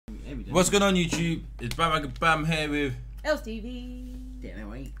What's going on, YouTube? It's Bandwagon Bam here with LTV. Damn,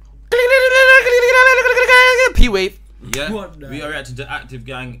 wait. P-Wave. Yeah, we are reacting to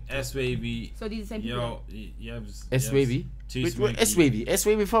ACTIVEGXNG, Swavey. So these are the same people. Yo, Yevz. Swavey. 2Smokeyy.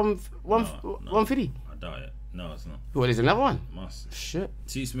 Swavey from 150. I doubt it. No, it's not. What is another one? Must. Shit.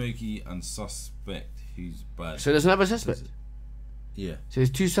 2Smokeyy and Suspect, who's bad. So there's another suspect. Yeah. So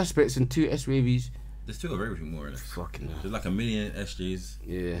there's 2 suspects and 2 Swaveys. There's 2 of everything more or less. Fucking hell. There's like a million SJs.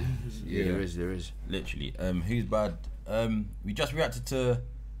 Yeah. Yeah, there is. Literally. Who's bad? We just reacted to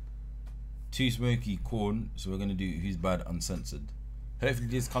 2Smokeyy Corn, so we're gonna do Who's Bad Uncensored. Hopefully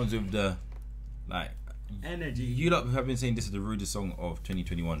this comes with the energy. You lot have been saying this is the rudest song of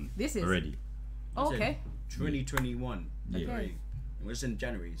 2021. This is already. Oh, okay. 2021. Okay. Yeah. We're just in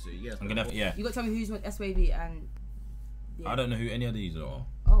January, so yes. I'm gonna have, yeah. You got to tell me who's with Swavey and. Yeah. I don't know who any of these are.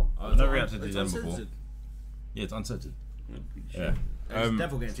 Oh. I've never reacted to them before. Yeah, it's uncensored. Yeah.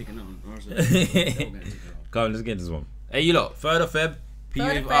 Devil getting taken on. Come on, let's get this one. Hey, you lot, 3rd of Feb.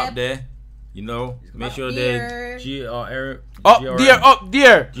 P-Wave up there. You know, make sure they GRM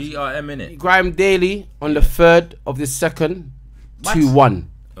in it. Grime Daily on the 3rd of the 2nd, 2-1.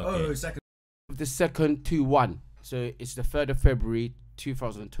 Oh, second of the 2nd, 2-1. So it's the 3rd of February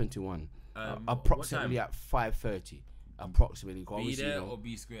 2021. Approximately at 5:30. Approximately. Be there or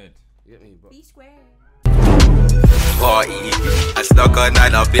be squared. You get me, bro? Be square. Party, I stuck a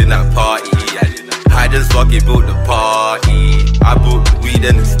night up in that party. I just fucking built the party. I booked weed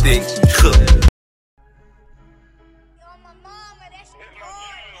and the stink. So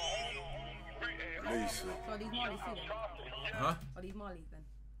are these Marlies too then? Huh? Are these Marlies then?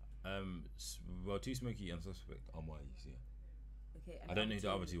 Well, 2Smokeyy and Suspect are my yeah. Okay. I don't know who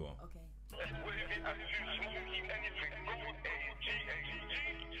the other 2 are. Okay.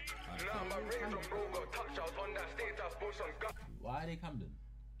 Why are they Camden?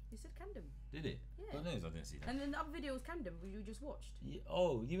 You said Camden. Did it? Yeah. God knows, I didn't see that. And then the other video was Camden, which you just watched. Yeah.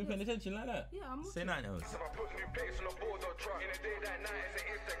 Oh, you been paying attention like that? Yeah, I'm watching. Say nothing else.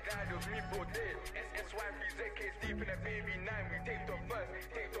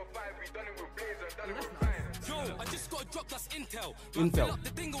 Yo, I just got a drop that's intel. Intel. Up the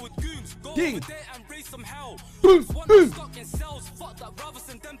dingo with goons. Go Ding. over there and raise some hell. Boom, boom. Stock in cells. Fuck that, rather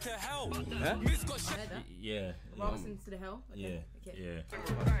send them to hell. Huh? Miss got shit. Yeah. Robinson to the hell. Okay. Yeah. Okay. Yeah.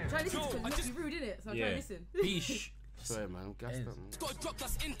 Try to listen to it because you're rude, innit? So I'm trying to listen. Peace. Sorry, man. I'm gassed up, man. Got a drop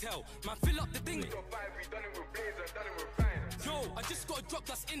that's intel. Man, fill up the dingo. Yo, I just got a drop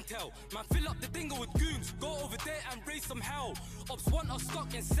that's intel. Man, fill up the dingo with goons. Go over there and raise some hell. Ops want us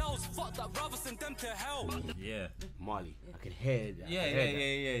stuck in cells. Fuck that, rather send them to hell. Yeah. Marley. I can hear that.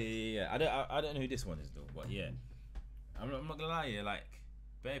 Yeah. I don't know who this one is though, but yeah. I'm not gonna lie, yeah, like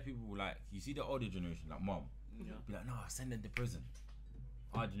bare people like you see the older generation, like mom, be like, no, send them to prison.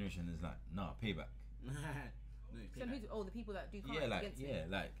 Our generation is like, nah, payback. So who's, oh, the people that do crime against me.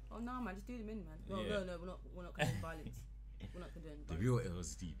 like. Oh no, man, just do them in, man. Well, no, we're not condoning violence. We're not condoning The violence. real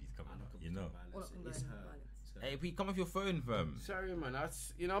Steve is coming out, you know. We're not condoning violence. Hey, Pete, come off your phone, fam. Sorry, man.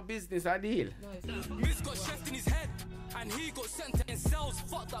 That's, you know, business ideal. No, it's not. Miss got chef in his head, and he got sent to in cells.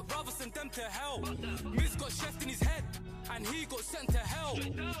 Fuck that, rather send them to hell. Miss got chef in his head, and he got sent to hell.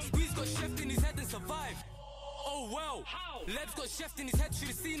 Squeeze got chef in his head and survived. Oh well, Leb's got chef in his head.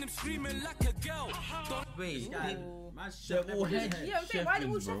 Should've seen him screaming like a girl. Wait, they're all head. Yeah, I'm saying, why are they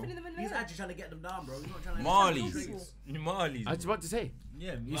all chefing in the middle? He's actually trying to get them down, bro. He's not trying to. Marley's. I was about to say.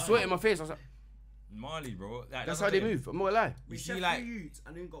 Yeah, You saw it in my face. I was like, Marley, bro. Like, that's how they move. I'm not gonna lie. We We see chef like, youths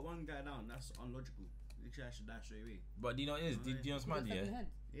and then got one guy down. That's unlogical. Literally, I should die straight away. but do you know what it is? Do you know what's mad? Yeah.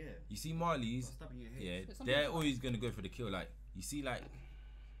 Yeah. You see Marley's. Stabbing your head. Yeah, But they're sometimes- always gonna go for the kill. Like you see, like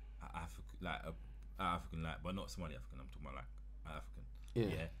African, like, but not Somali African. I'm talking about like African.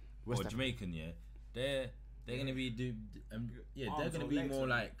 Yeah. Or West Jamaican. Yeah, they're gonna be they're Arms gonna or be legs more or-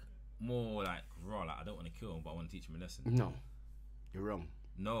 like raw. Like I don't want to kill him, but I want to teach him a lesson. No. You're wrong.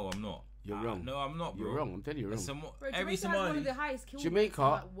 No, I'm not. You're wrong. No, I'm not, bro. You're wrong. I'm telling you, you're wrong. Bro, Every Jamaica has one Somali. of the highest kill Jamaica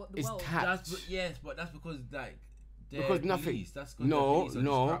rates in, like, the is world. tapped. Yes, but that's because like. Because nothing. Police. That's 'cause No, they're police, so it's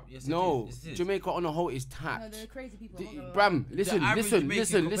no, crap. Yes, it no. is. Yes, it is. Jamaica on the whole is No, tapped. they're crazy people. I'm not gonna Bram, The listen, average listen, Jamaican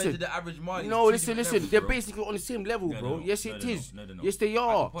listen, compared listen. to the average Mali, No, it's two listen, different listen. levels, They're bro. basically on the same level, No, bro. they're not. Yes, No, it they're is. not. No, they're not. Yes, they I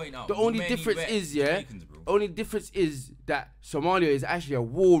are. can point out The only many difference vet is, yeah. Jamaicans, bro. Only difference is that Somalia is actually a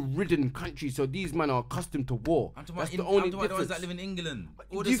war-ridden country, so these men are accustomed to war. I'm talking That's about the only I'm talking about the ones difference. that live in England.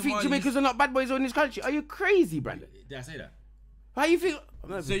 Do you think Jamaicans are not bad boys in this country? Are you crazy, Brandon? Did I say that? How you think?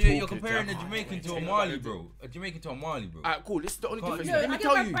 So you're comparing a Jamaican to a Mali, bro. A Jamaican to a Mali, bro. Alright, cool. This is the only Can't difference. do No, Let me I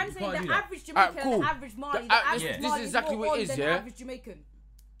tell get you. Brandon saying can't do the that. average Jamaican cool. and the average Mali. The this average is Mali exactly is what more it is, than yeah? the average Jamaican.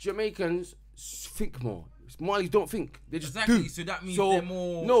 Jamaicans think more. Somalis don't think. They just Exactly. do. So that means they're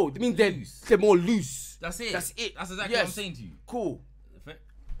more. No, it means loose. they're more loose. That's it. That's it. That's exactly what I'm saying to you. Cool.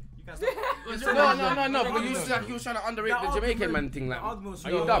 You guys don't- No. But you like you was trying to underrate the Jamaican man thing. Like, argument's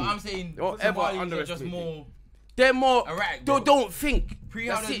are you No, dumb? I'm saying Don't ever Somalis are underestimate just it. more. They're more. Erratic, They bro. don't think. How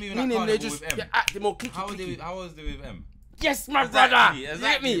That's they it. moving that Meaning they carnival just with M? they're acting more clicky. How was clicky. they with M? Yes, my Exactly, brother. You get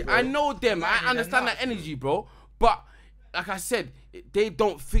exactly, me? bro. I know them. Exactly, I understand they're that nuts, energy, bro. But like I said, they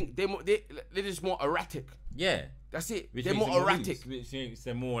don't think. They're just more erratic. Yeah. That's it. Which They're makes more them erratic. loose, which makes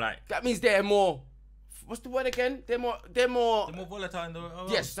them more like. That means they're more. What's the word again? They're more. They're more volatile in the.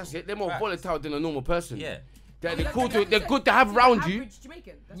 Yes, that's it. They're more Facts. volatile than a normal person. Yeah. They're Like cool. you They're said, good to have he's around an you. average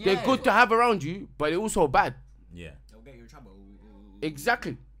Jamaican. That's They're what- good to have around you, but they're also bad. Yeah. They'll get you in trouble.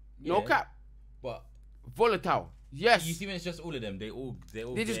 Exactly. No Yeah. cap. But Volatile. Yes. you see when it's just all of them, they all.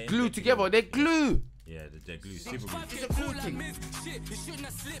 They just get glue in together. They glue. Yeah, they're glue. Super glue. It's a cool thing. Shit, it shouldn't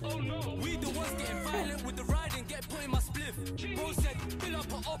have slipped. Oh no. We the ones getting violent with the ride and get put in my spliff. Bro said, fill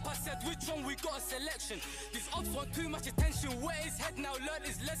up, I said, which one we got a selection? These ops want too much attention. Where his head now, learn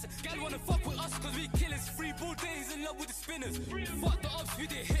his lesson. Gal wanna fuck with us cause we killers. Free ball days in love with the spinners. Fuck the ops, we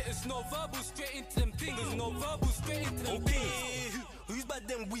did hitters. No verbal, straight into them fingers. No verbal, straight into them fingers. Who's bad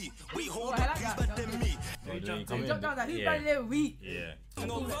than we? Wait, hold I up, like who's that. bad than me? They He jumped down that. Who's better than we? Yeah.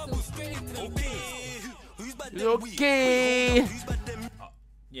 No verbal, straight into them fingers. Who's bad You than we? okay? Who's bad than me?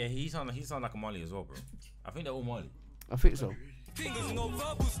 Yeah, he sound like a Mali as well, bro. I think they're all Mali. I think so. Fingers, no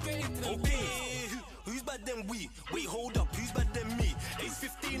verbal, straight into them fingers. Who's bad than we? Wait, hold up, who's bad than me? Age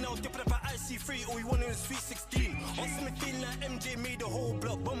 15, I was dipping up at IC3, all we wanted was sweet 16. On 17, like MJ made the whole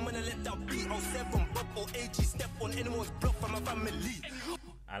block. But when I let that beat, I was 7 Bob or AG step on anyone's block from my family.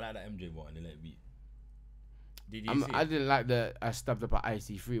 I like that MJ one and they let it beat. Did you see I it? didn't like the I stabbed up at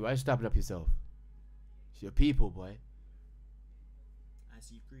IC3. Why you stabbing up yourself? It's your people, boy. I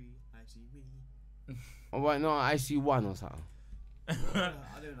see free, I see me. Oh, wait, no, IC1 or something. I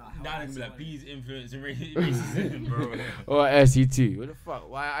don't know how Now I they can see be like, one. please influence and racism, bro. Or IC2. What the fuck?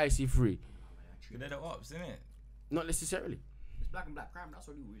 Why IC3? They're the ops, innit? Not necessarily. It's black and black crime. That's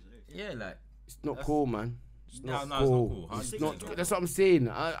what it is. Yeah, like. It's not That's- cool, man. It's No, not no, it's not cool. cool. It's 100% not. not. That's what I'm saying.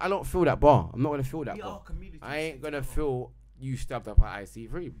 I don't feel that bar. I'm not gonna feel that We bar. are community. I ain't gonna feel you stabbed up at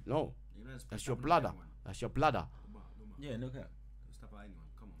IC3. No, You know, it's that's your happening to bladder. everyone. That's your bladder. Yeah, no cap. Don't stop at anyone.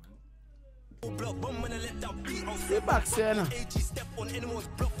 Come on, man. Block, but when I let that beat, I was Get back, Senna. AG step on anyone's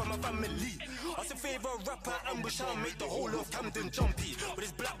block from my family. I was a favorite rapper, ambush, I'll make the whole of Camden jumpy. With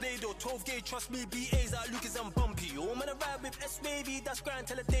his black blade or 12 gauge, trust me, BA's like Lucas and Bumpy. Oh, man, I ride with Swavey, that's grind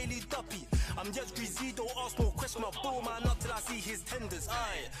till a daily duppy. I'm Yevz greasy, don't ask no question, my ball man up till I see his tenders.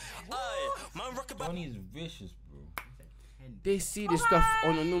 Aye, man, rock about Tony is vicious, bro. They see this stuff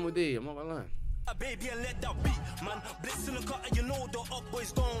on a normal day. I'm not gonna lie. a baby and let that beat. Man, blitz in the car and you know the up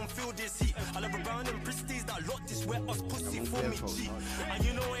boys don't feel this heat. I love around them prestige that lot this wet us pussy for me G. And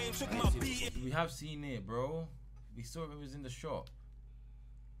you know I ain't took my beat. We have seen it, bro. We saw it was in the shop.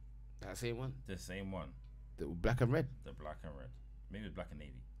 That same one. The same one. The black and red. The black and red. Maybe it's black and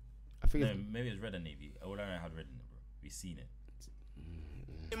navy. I think No, it's maybe it's red and navy. All I know had red in it, bro. We seen it.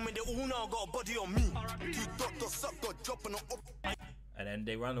 And when they all now got a body on me. You doctor suck, got drop on the up. And then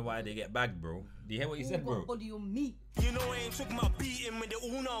they run away, they get bagged, bro. Do you hear what he said, bro? Body on me. You know I ain't took my beating when they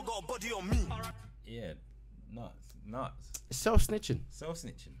all now got a body on me. Yeah, nuts, nuts. self-snitching.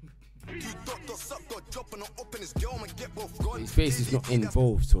 Self-snitching. You doctor suck, got drop on the up and his girl and get both gone. His face is not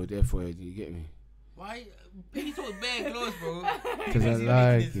involved, so therefore, you get me? Why? He talks bare close, bro. Because I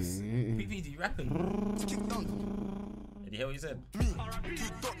like it. PPT rapping. Kick down. Did you hear what he said? Me, you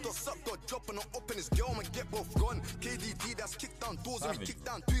doctor suck, got drop on the up and his girl and get both gone. KDD, that's kick down doors and we kick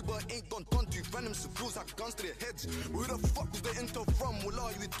down three, but ain't done two random civils have guns to their heads. Where the fuck was the intel from? Well,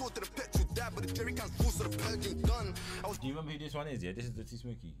 are you taught to the petrol dad, but the jerry cans full so the purging done. I was Do you remember who this one is? Yeah, this is the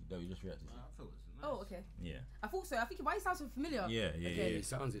 2Smokeyy that we just reacted to. Oh, okay. Yeah. I thought so. I think why he sounds so familiar. Yeah. It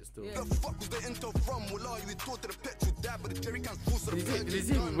sounds it still. Yeah. the fuck was the intel from? Well, are you taught to the petrol dad, but the jerry cans full so the Is purging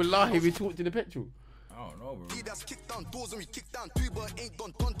it? done. Wallahi, we talked to the petrol. I don't know, bro. That's kick down doors and we kick down three, but ain't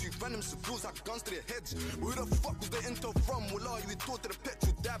done two random civils have guns to their heads. Where the fuck was the intel from? Well, are you taught to the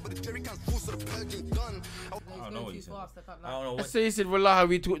petrol dad, but the jerry cans full so the purging done. I don't know what he said. Fast, I can't I lie. don't know what. So he said, Wallahi,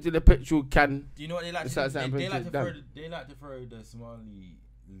 we talked to the petrol can. Do you know what they like It's to do? like something They like to damn. throw. They like to throw the Somali.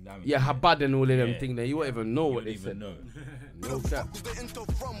 Yeah, Habad and all of them Yeah. thing there. You won't even know You what don't they even said. know. No cap. Was the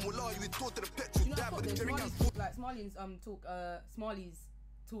intel from? Well, are you taught to the petrol You know, dad, I but thought the the jerry cans Somalians talk like Somalies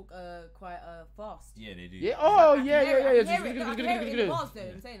talk quite fast. Yeah, they do. Yeah. Oh, I can yeah. hear it. I can hear it. I can hear it in the Yeah. bars though.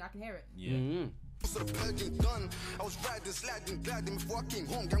 I'm saying I can hear it. Yeah. Mm-hmm. so the purging done. I was riding, sliding, gliding before I came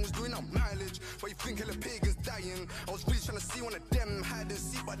home. Gang was doing our mileage. But you think hella pagans dying? I was really trying to see one of them hide and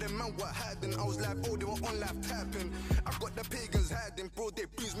see, but them man were hiding. I was like, oh, they were on live tapping. I got the pagans hiding, bro. They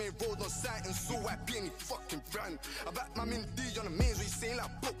blues made road on sight and so I be any fucking ran. I back my min D on the mains where he saying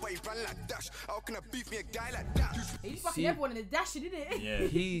like book, but he ran like dash. How can I beef me a guy like that? He's fucking everyone in the dash, didn't it? Yeah.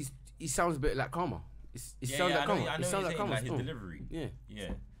 He sounds a bit like Karma. It sounds like Karma. It sounds like Karma. Like his delivery. Yeah.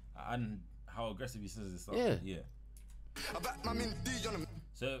 Yeah. And how aggressive he says this stuff. Yeah. Yeah. I back my min D on the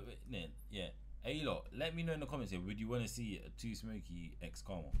So, yeah. Hey, lot, let me know in the comments here. Would you want to see a 2Smokeyy X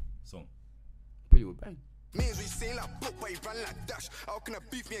Karma song? Pretty would bang. mains we saying like book, but he ran like dash. How can I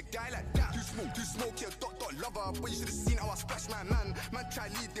beef me a guy like that? Too smoky, a dot lover. But you should have seen how I splashed my man. Man try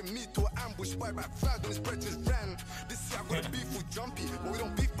leading me to an ambush, boy back fired when his brethren ran. This year I got a beef with Jumpy, but we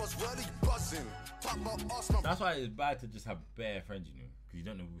don't beef buzz, where are you buzzing? Pop about Arsenal. That's why it's bad to just have bare friends, you know, because you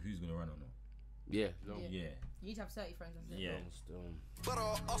don't know who's gonna run or not. Yeah. Yeah. You need to have 30 friends. That's it. Yeah. But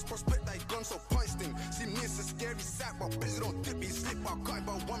us prospect that he gone so punch thing. See me it's a scary sight, but busy don't dip, he slip out cut.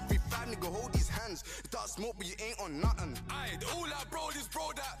 But 135 nigga hold his hands. You start smoke, but you ain't on nothing. Aye, all that bro, this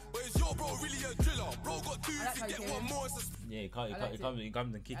bro that. But is your bro really a driller? Bro got two, if you get one more, it's a Yeah, he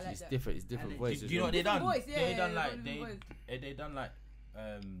comes and kicks you. It's different voices. Do you know what they done? Voice, yeah, they done yeah, like voice. they done like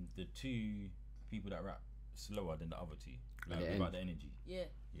the two people that rap slower than the other two, like the about the energy. Yeah.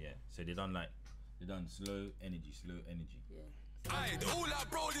 Yeah. So they done slow energy. Yeah. Aye, all that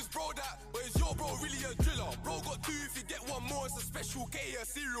bro, this bro that. But is your bro really a driller? Bro got two, if you get one more, it's a special K, a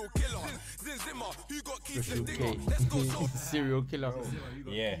serial killer. Zin Zimmer, who got keys to the dinger? Let's go show. Serial killer.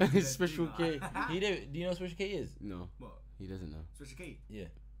 Yeah. Special K. Do you know what Special K is? No. What? He doesn't know. Special K? Yeah.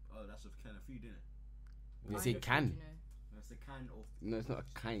 Oh, that's of kind of food, isn't it? They say can. That's the kind of. No, it's not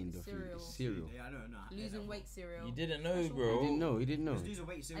a kind of food. It's cereal. Yeah, I know. Losing weight cereal. You didn't know, bro. He didn't know. Losing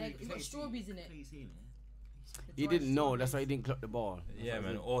weight cereal. And it's got strawberries in it. He didn't know. That's why he didn't clock the ball. Yeah,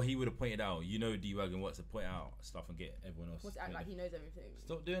 man. Or he would have pointed out. You know, D-Wagon wants to point out stuff and get everyone else. Wants to act like he knows everything.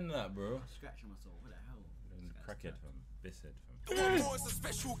 Stop doing that, bro. Scratching myself. What the hell? Crackhead fam. Bisshead fam. One more, it's a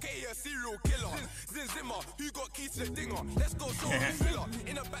special K, a serial killer. Zin Zimmer, who got keys to the dinger? Let's go show the thriller.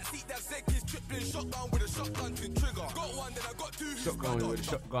 In the backseat, that Zeg is tripling shotgun with a shotgun to trigger. Got one, then I got two. Shotgun with a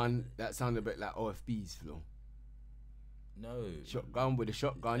shotgun. That sounded a bit like OFB's flow. No. Shotgun with a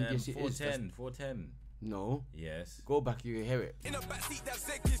shotgun. Yes, it is. 410. No. Yes. Go back, you can hear it. In the backseat, that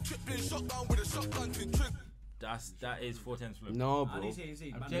Zeg is tripling shotgun with a shotgun to trigger. That is 410's flow. No, bro.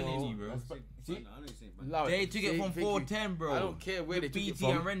 I'm telling you, bro. They took it from 410, bro. I don't care where they took it BT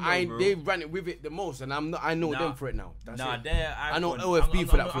and from. Rendo, bro. They ran it with it the most, and I know them for it now. That's it. they're I know icon. OFB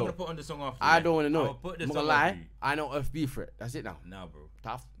for that I'm flow. gonna put on the song after. I don't want to know it. Put the I'm not song gonna lie. after you. I know OFB for it. That's it now. Nah, bro.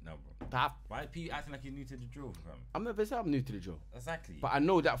 Tough. No, bro. Tough. Why are people acting like you're new to the drill, fam? I'm never saying I'm new to the drill, Exactly. but I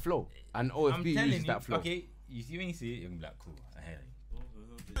know that flow, and OFB I'm telling uses you, that flow. okay, you see when you see it, you're gonna be like, cool, I hear you.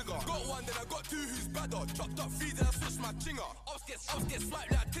 Got one, then I got two who's badder. Chopped up three, then I switched my chinger. Ops get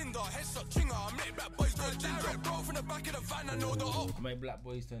swiped like Tinder. Headshot chinger. I make black boys go ginger. Bro from the back of the van, I know the op. Make black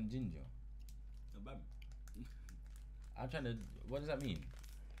boys turn ginger. I'm trying to. What does that mean?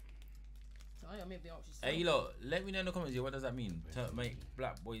 I made the option. Hey, lot, let me know in the comments here. What does that mean? Make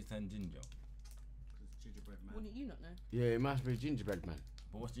black boys turn ginger. Gingerbread man. Wouldn't you not know? Yeah, it must be gingerbread man.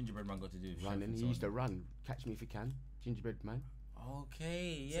 But what's gingerbread man got to do with Running. He used to run. Catch me if you can. Gingerbread man.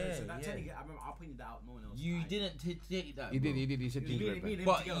 Okay, yeah, So that yeah. I remember I pointed that out. No one else. You didn't take that. He bro. did. He said gingerbread man.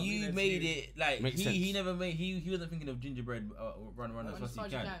 But you made it like Makes sense. he never made he wasn't thinking of gingerbread run as fast as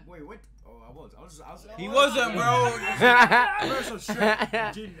he can. Wait, what? Oh, I was. He wasn't, bro. I was on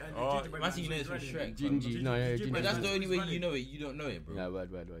Shrek. Imagine you know it's from Shrek. Gingy, no, yeah, But that's the only way you know it. You don't know it, bro. Yeah,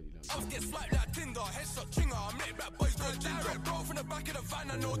 word, you don't. Ops get swiped like Tinder. Headshot chinger. I make black boys go ginger. Bro from the back of the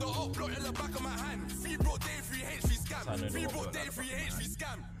van, I know the op. Block in the back of my hand. Free bro day, free HV scam. Free bro day, free HV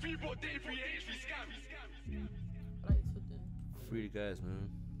scam. Free bro day, free HV scam. I like this food. Free the guys, man.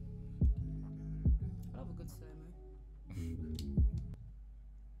 I love a good slow, man.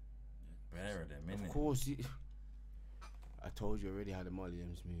 Better than Of course, I told you already how the Molly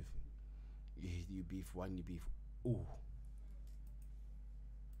M smooth. You beef one, you beef. Ooh.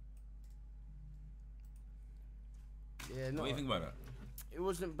 Yeah, no. What do you think about that? It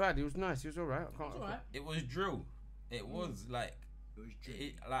wasn't bad. It was nice. It was alright. I can't. Alright. It was drill. It was like.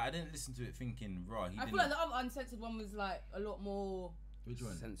 Like I didn't listen to it thinking raw. I feel like the other uncensored one was like a lot more. Which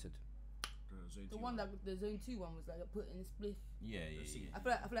one? Censored. The one that the Zone 2 one was like put in a spliff. Yeah. I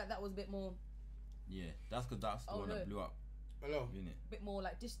feel like that was a bit more. Yeah, that's because that's the one that blew up. Hello. Isn't it? Bit more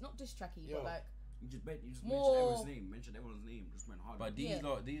like not diss tracky, Yo. but like. You just More- mentioned everyone's name, just went hard. But these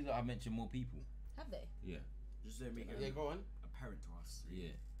lot have mentioned more people. Have they? Yeah. Just to make Yeah, it go on. apparent to us. Yeah.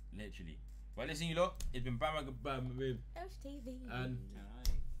 Literally. But listen, you lot, it's been Bandwagon Bam with FTV. and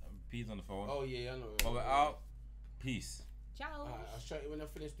P's on the phone. Oh yeah, I know. But we're out. Peace. Ciao. I'll show you when I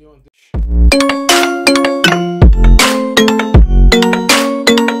finish doing.